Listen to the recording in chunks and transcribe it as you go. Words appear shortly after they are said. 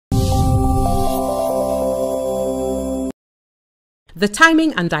The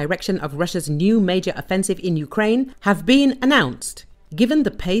timing and direction of Russia's new major offensive in Ukraine have been announced. Given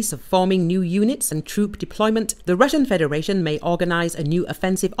the pace of forming new units and troop deployment, the Russian Federation may organize a new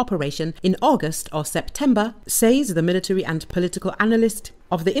offensive operation in August or September, says the military and political analyst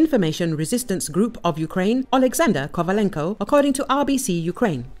of the Information Resistance Group of Ukraine, Oleksandr Kovalenko, according to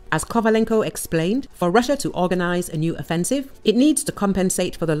RBC-Ukraine. As Kovalenko explained, for Russia to organize a new offensive, it needs to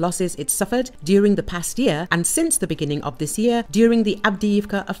compensate for the losses it suffered during the past year and since the beginning of this year during the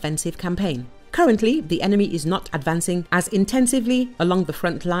Avdiivka offensive campaign. Currently, the enemy is not advancing as intensively along the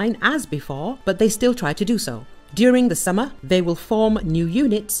front line as before, but they still try to do so. During the summer, they will form new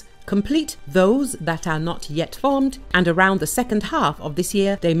units, complete those that are not yet formed, and around the second half of this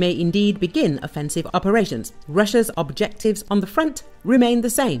year, they may indeed begin offensive operations. Russia's objectives on the front remain the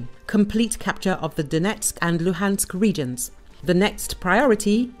same: complete capture of the Donetsk and Luhansk regions. The next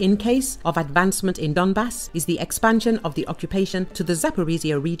priority, in case of advancement in Donbas, is the expansion of the occupation to the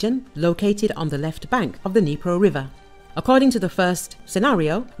Zaporizhzhia region, located on the left bank of the Dnipro River. According to the first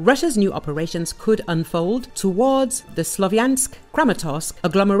scenario, Russia's new operations could unfold towards the Slovyansk-Kramatorsk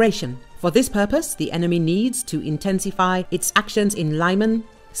agglomeration. For this purpose, the enemy needs to intensify its actions in Lyman,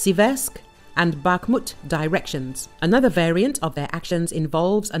 Siversk, and Bakhmut directions. Another variant of their actions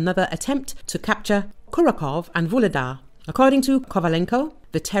involves another attempt to capture Kharkiv and Vuhledar. According to Kovalenko,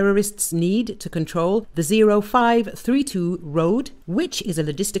 the terrorists need to control the 0532 road, which is a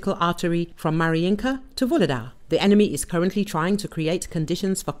logistical artery from Mariinka to Vuhledar. The enemy is currently trying to create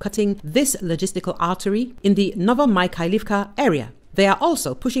conditions for cutting this logistical artery in the Novomykhailivka area. They are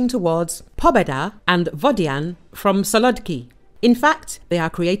also pushing towards Pobeda and Vodian from Solodki. In fact, they are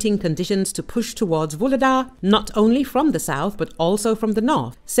creating conditions to push towards Vuhledar, not only from the south but also from the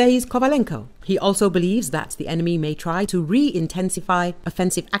north, says Kovalenko. He also believes that the enemy may try to re-intensify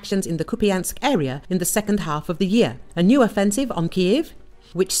offensive actions in the Kupiansk area in the second half of the year. A new offensive on Kyiv,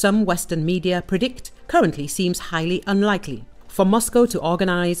 which some Western media predict, currently seems highly unlikely. For Moscow to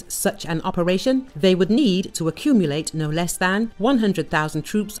organize such an operation, they would need to accumulate no less than 100,000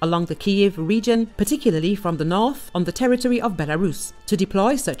 troops along the Kyiv region, particularly from the north on the territory of Belarus. To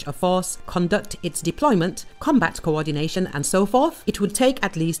deploy such a force, conduct its deployment, combat coordination and so forth, it would take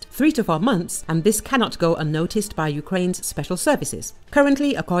at least 3 to 4 months, and this cannot go unnoticed by Ukraine's special services.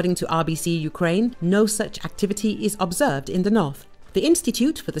 Currently, according to RBC-Ukraine, no such activity is observed in the north. The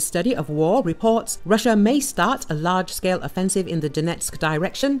Institute for the Study of War reports Russia may start a large-scale offensive in the Donetsk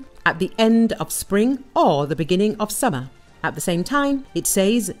direction at the end of spring or the beginning of summer. At the same time, it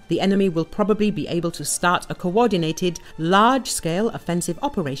says the enemy will probably be able to start a coordinated, large-scale offensive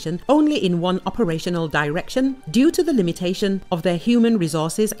operation only in one operational direction due to the limitation of their human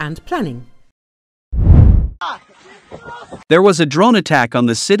resources and planning. There was a drone attack on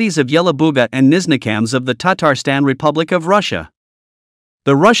the cities of Yelabuga and Nizhny of the Tatarstan Republic of Russia.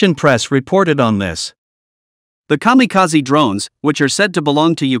 The Russian press reported on this. The kamikaze drones, which are said to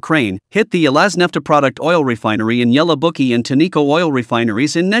belong to Ukraine, hit the Yelaznefteprodukt oil refinery in Yelabuki and Teniko oil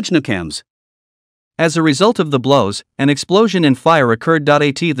refineries in Nizhny. As a result of the blows, an explosion and fire occurred. At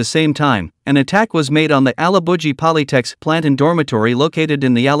the same time, an attack was made on the Alabuji Polytech's plant and dormitory located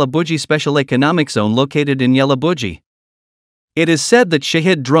in the Alabuji Special Economic Zone located in Yelabuji. It is said that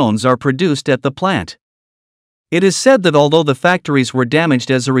Shahid drones are produced at the plant. It is said that although the factories were damaged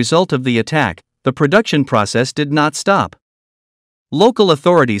as a result of the attack, the production process did not stop. Local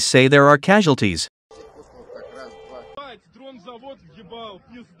authorities say there are casualties.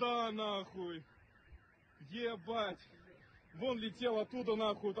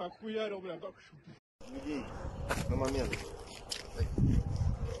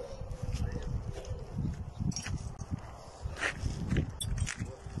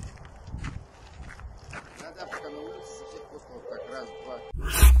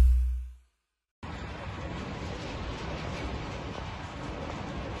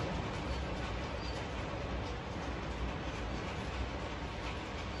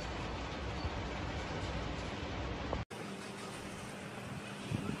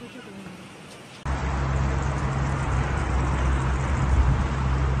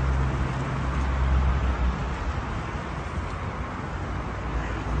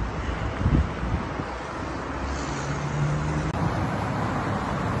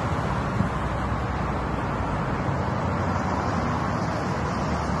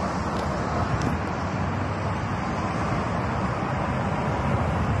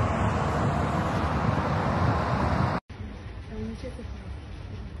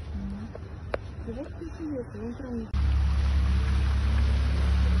 Вот интересно, он прям